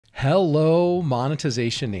Hello,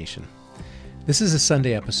 Monetization Nation. This is a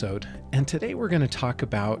Sunday episode, and today we're going to talk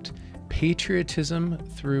about patriotism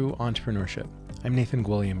through entrepreneurship. I'm Nathan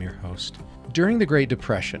Gwilliam, your host. During the Great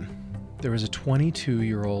Depression, there was a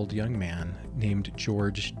 22-year-old young man named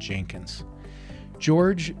George Jenkins.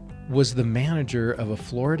 George was the manager of a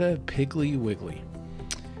Florida Piggly Wiggly,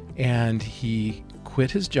 and he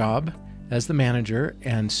quit his job as the manager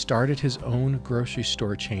and started his own grocery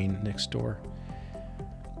store chain next door.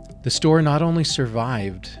 The store not only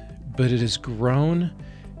survived, but it has grown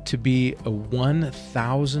to be a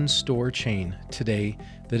 1,000 store chain today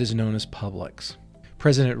that is known as Publix.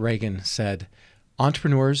 President Reagan said,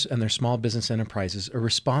 entrepreneurs and their small business enterprises are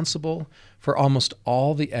responsible for almost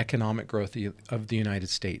all the economic growth of the United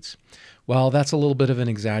States. While that's a little bit of an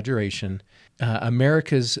exaggeration,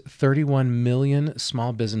 America's 31 million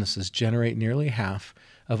small businesses generate nearly half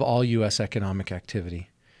of all U.S. economic activity.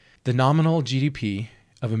 The nominal GDP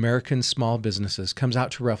of American small businesses comes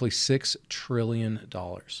out to roughly $6 trillion.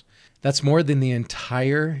 That's more than the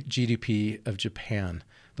entire GDP of Japan,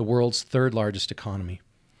 the world's third largest economy.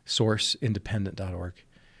 Source, independent.org.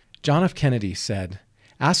 John F. Kennedy said,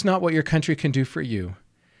 "Ask not what your country can do for you.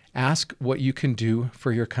 Ask what you can do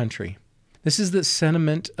for your country." This is the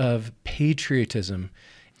sentiment of patriotism.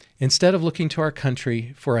 Instead of looking to our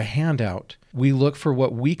country for a handout, we look for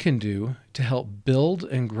what we can do to help build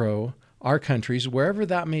and grow our countries, wherever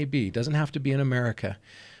that may be. It doesn't have to be in America.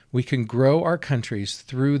 We can grow our countries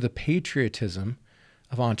through the patriotism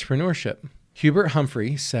of entrepreneurship. Hubert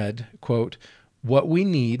Humphrey said, quote, "What we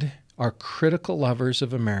need are critical lovers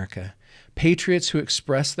of America, patriots who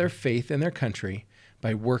express their faith in their country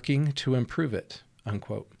by working to improve it,"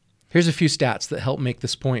 unquote. Here's a few stats that help make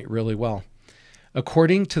this point really well.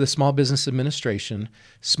 According to the Small Business Administration,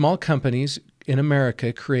 small companies in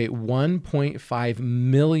America create 1.5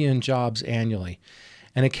 million jobs annually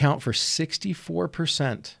and account for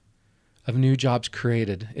 64% of new jobs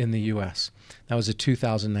created in the U.S. That was a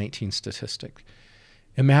 2019 statistic.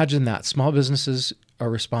 Imagine that. Small businesses are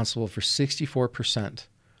responsible for 64%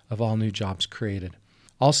 of all new jobs created.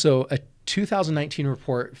 Also, a 2019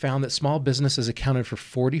 report found that small businesses accounted for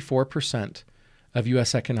 44% of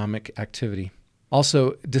U.S. economic activity.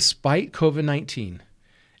 Also, despite COVID-19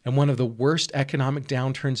 and one of the worst economic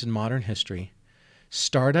downturns in modern history,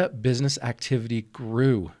 startup business activity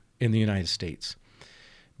grew in the United States.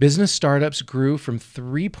 Business startups grew from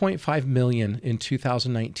 3.5 million in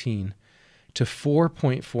 2019 to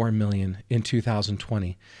 4.4 million in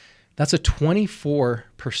 2020. That's a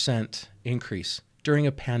 24% increase during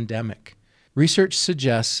a pandemic. Research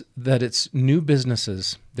suggests that it's new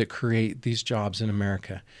businesses that create these jobs in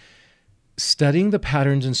America. Studying the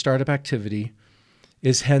patterns in startup activity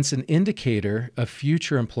is hence an indicator of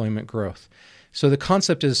future employment growth. So the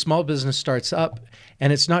concept is small business starts up,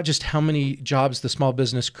 and it's not just how many jobs the small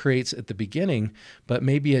business creates at the beginning, but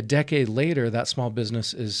maybe a decade later, that small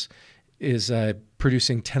business is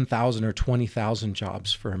producing 10,000 or 20,000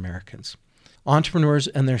 jobs for Americans. Entrepreneurs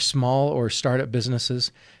and their small or startup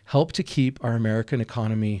businesses help to keep our American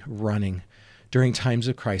economy running during times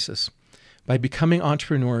of crisis. By becoming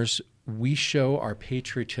entrepreneurs, we show our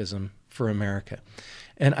patriotism for America.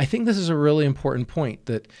 And I think this is a really important point,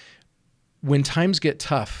 that when times get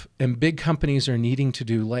tough and big companies are needing to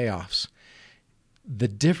do layoffs, the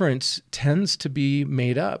difference tends to be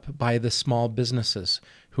made up by the small businesses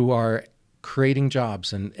who are creating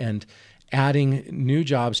jobs and adding new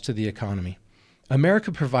jobs to the economy.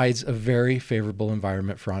 America provides a very favorable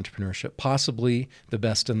environment for entrepreneurship, possibly the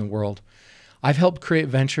best in the world. I've helped create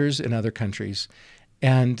ventures in other countries,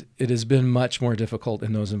 and it has been much more difficult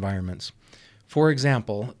in those environments. For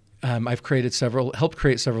example, I've helped create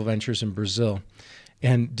several ventures in Brazil.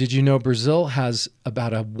 And did you know Brazil has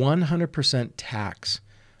about a 100% tax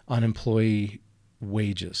on employee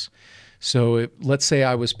wages? So let's say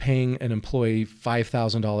I was paying an employee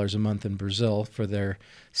 $5,000 a month in Brazil for their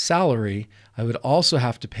salary, I would also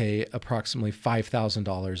have to pay approximately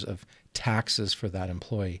 $5,000 of taxes for that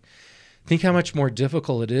employee. Think how much more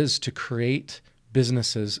difficult it is to create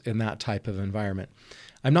businesses in that type of environment.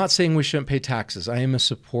 I'm not saying we shouldn't pay taxes. I am a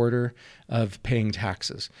supporter of paying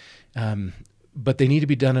taxes, but they need to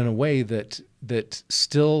be done in a way that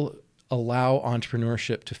still allow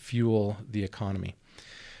entrepreneurship to fuel the economy.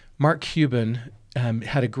 Mark Cuban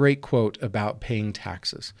had a great quote about paying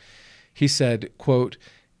taxes. He said, quote,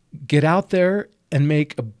 "Get out there and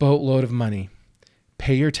make a boatload of money.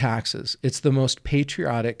 Pay your taxes. It's the most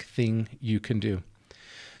patriotic thing you can do."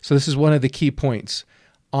 So this is one of the key points.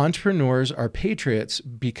 Entrepreneurs are patriots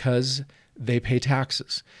because they pay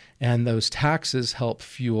taxes, and those taxes help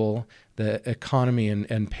fuel the economy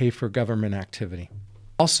and pay for government activity.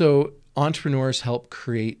 Also, entrepreneurs help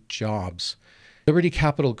create jobs. Liberty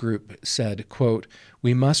Capital Group said, quote,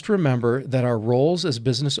 "We must remember that our roles as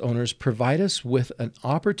business owners provide us with an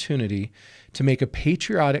opportunity to make a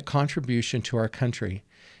patriotic contribution to our country,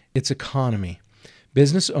 its economy.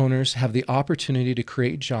 Business owners have the opportunity to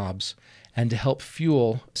create jobs and to help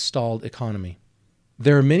fuel a stalled economy."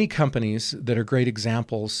 There are many companies that are great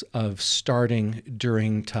examples of starting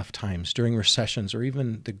during tough times, during recessions, or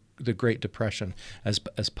even the Great Depression, as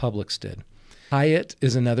Publix did. Hyatt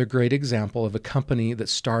is another great example of a company that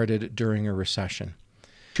started during a recession.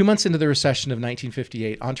 2 months into the recession of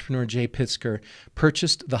 1958, entrepreneur Jay Pitzker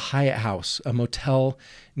purchased the Hyatt House, a motel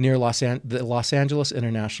near the Los Angeles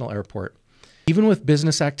International Airport. Even with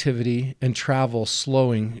business activity and travel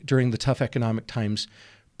slowing during the tough economic times,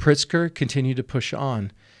 Pritzker continued to push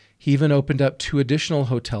on. He even opened up 2 additional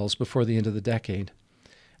hotels before the end of the decade.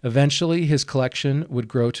 Eventually, his collection would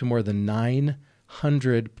grow to more than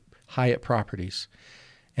 900 Hyatt properties,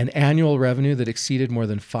 an annual revenue that exceeded more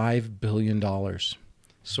than $5 billion.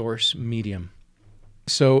 Source: Medium.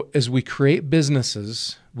 So as we create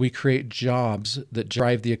businesses, we create jobs that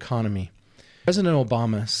drive the economy. President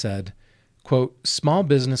Obama said, quote, "Small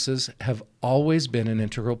businesses have always been an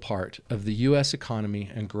integral part of the U.S. economy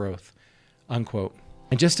and growth," unquote.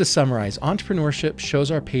 And just to summarize, entrepreneurship shows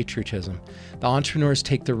our patriotism. The entrepreneurs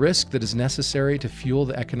take the risk that is necessary to fuel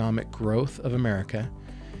the economic growth of America.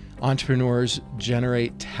 Entrepreneurs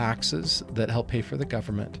generate taxes that help pay for the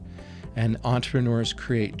government. And entrepreneurs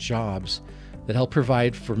create jobs that help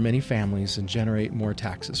provide for many families and generate more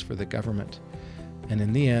taxes for the government. And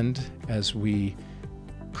in the end, as we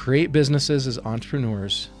create businesses as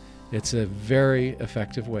entrepreneurs, it's a very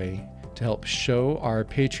effective way to help show our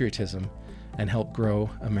patriotism and help grow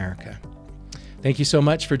America. Thank you so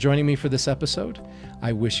much for joining me for this episode.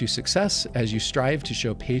 I wish you success as you strive to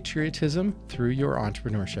show patriotism through your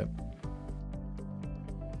entrepreneurship.